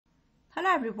Hello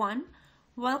everyone,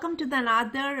 welcome to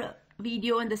another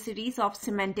video in the series of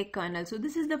Semantic Kernel. So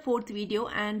this is the fourth video,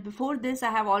 and before this I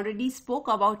have already spoke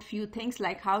about few things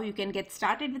like how you can get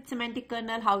started with Semantic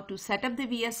Kernel, how to set up the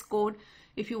VS Code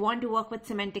if you want to work with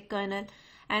Semantic Kernel,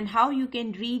 and how you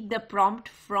can read the prompt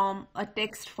from a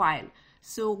text file.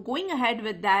 So going ahead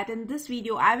with that, in this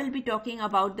video I will be talking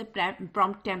about the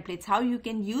prompt templates, how you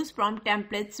can use prompt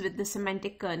templates with the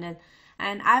Semantic Kernel.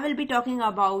 And I will be talking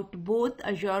about both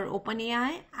Azure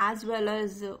OpenAI as well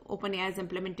as OpenAI's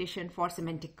implementation for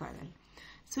Semantic Kernel.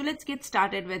 So let's get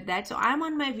started with that. So I'm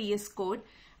on my VS Code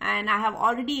and I have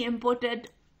already imported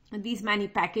these many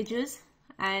packages,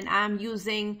 and I'm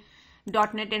using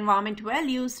 .NET environment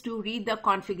values to read the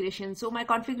configuration. So my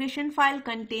configuration file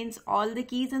contains all the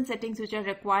keys and settings which are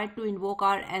required to invoke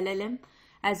our LLM,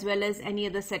 as well as any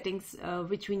other settings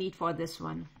which we need for this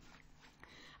one.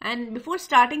 And before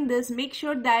starting this, make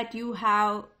sure that you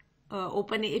have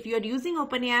if you are using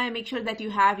OpenAI, make sure that you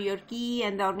have your key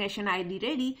and the organization ID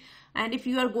ready. And if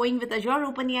you are going with Azure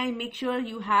OpenAI, make sure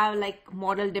you have like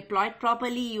model deployed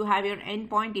properly, you have your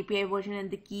endpoint, API version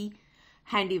and the key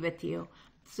handy with you.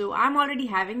 So I'm already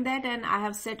having that, and I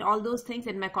have set all those things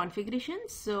in my configuration.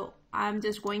 So I'm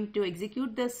just going to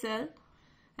execute this cell,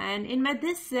 and in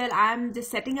this cell I'm just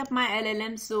setting up my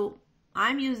LLM. So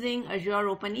I'm using Azure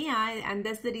OpenAI, and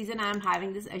that's the reason I'm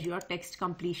having this Azure text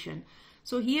completion.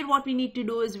 So here what we need to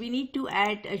do is we need to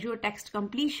add Azure text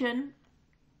completion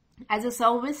as a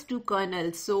service to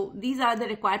kernel. So these are the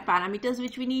required parameters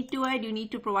which we need to add. You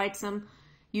need to provide some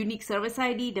unique service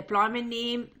ID, deployment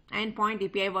name, endpoint,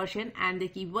 API version, and the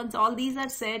key. Once all these are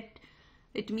set,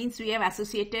 it means we have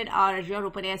associated our Azure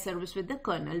OpenAI service with the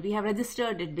kernel. We have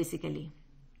registered it basically.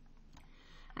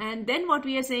 And then what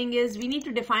we are saying is we need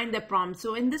to define the prompt.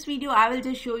 So in this video, I will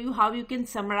just show you how you can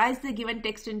summarize the given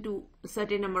text into a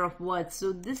certain number of words.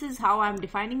 So this is how I'm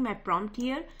defining my prompt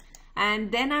here.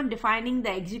 And then I'm defining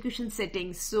the execution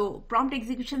settings. So prompt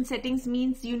execution settings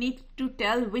means you need to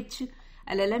tell which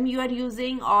LLM you are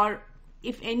using, or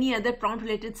if any other prompt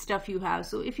related stuff you have.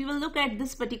 So if you will look at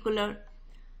this particular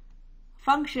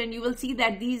function, you will see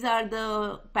that these are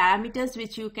the parameters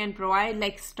which you can provide,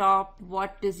 like stop,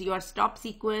 what is your stop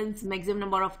sequence, maximum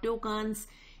number of tokens,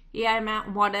 AI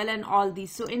model, and all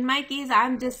these. So in my case,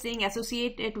 I'm just saying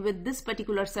associate it with this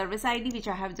particular service ID which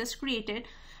I have just created,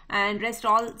 and rest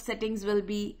all settings will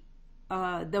be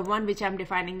the one which I'm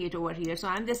defining it over here. So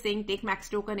I'm just saying take max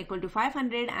token equal to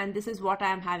 500, and this is what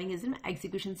I am having is in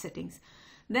execution settings.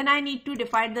 Then I need to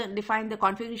define the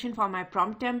configuration for my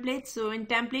prompt template. So in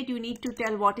template, you need to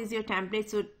tell what is your template.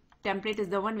 So template is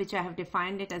the one which I have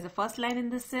defined it as a first line in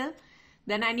this cell.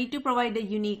 Then I need to provide the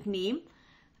unique name,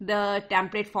 the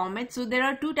template format. So there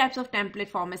are two types of template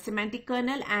formats, semantic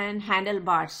kernel and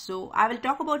handlebars. So I will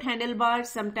talk about handlebars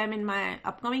sometime in my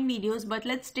upcoming videos, but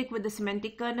let's stick with the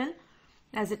semantic kernel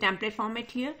as a template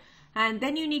format here. And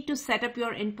then you need to set up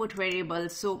your input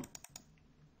variables. So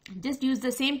just use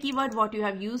the same keyword what you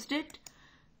have used it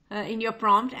in your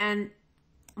prompt, and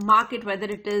mark it whether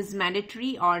it is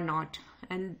mandatory or not,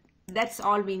 and that's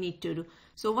all we need to do.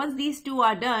 So once these two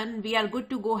are done, we are good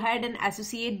to go ahead and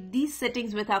associate these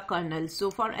settings with our kernel.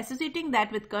 So for associating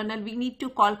that with kernel, we need to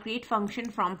call create function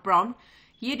from prompt.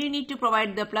 Here you need to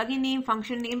provide the plugin name,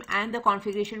 function name, and the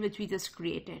configuration which we just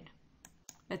created.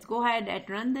 Let's go ahead and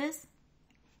run this.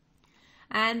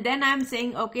 And then I'm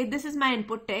saying, okay, this is my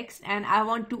input text and I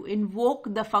want to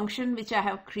invoke the function which I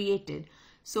have created.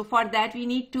 So for that, we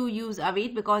need to use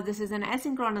await, because this is an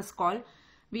asynchronous call.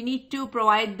 We need to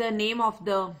provide the name of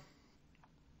the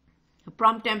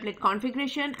prompt template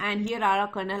configuration, and here are our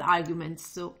kernel arguments.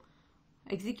 So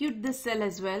execute this cell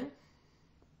as well.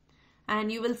 And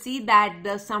you will see that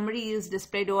the summary is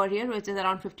displayed over here, which is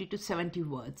around 50 to 70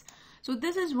 words. So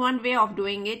this is one way of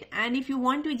doing it. And if you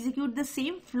want to execute the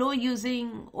same flow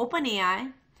using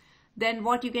OpenAI, then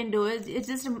what you can do is it's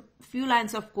just a few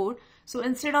lines of code. So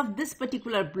instead of this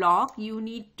particular block, you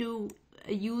need to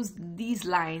use these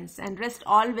lines, and rest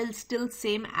all will still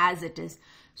same as it is.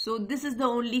 So this is the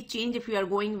only change if you are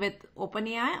going with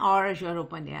OpenAI or Azure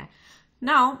OpenAI.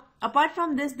 Now, apart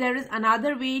from this, there is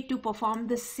another way to perform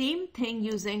the same thing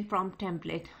using prompt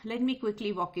template. Let me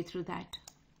quickly walk you through that.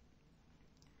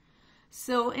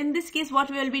 So in this case,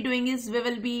 what we will be doing is we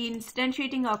will be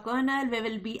instantiating our kernel, we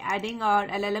will be adding our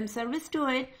LLM service to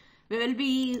it, we will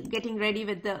be getting ready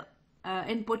with the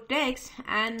input text,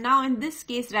 and now in this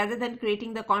case, rather than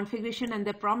creating the configuration and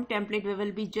the prompt template, we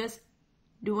will be just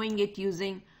doing it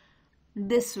using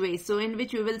this way. So in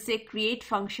which we will say create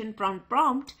function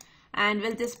prompt, and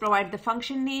we'll just provide the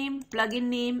function name, plugin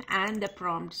name, and the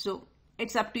prompt. So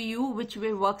it's up to you which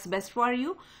way works best for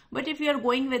you. But if you're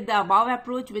going with the above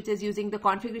approach, which is using the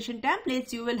configuration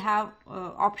templates, you will have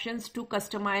options to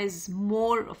customize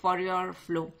more for your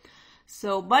flow.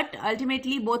 So, but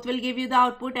ultimately both will give you the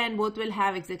output and both will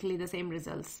have exactly the same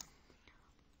results.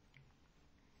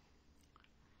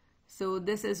 So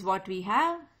this is what we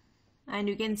have, and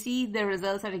you can see the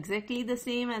results are exactly the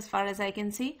same as far as I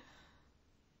can see.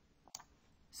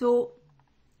 So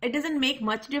it doesn't make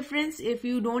much difference if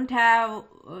you don't have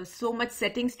so much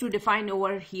settings to define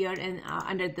over here and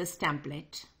under this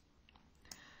template.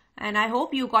 And I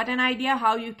hope you got an idea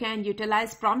how you can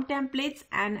utilize prompt templates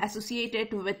and associate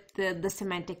it with the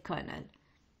semantic kernel.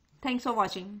 Thanks for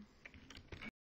watching.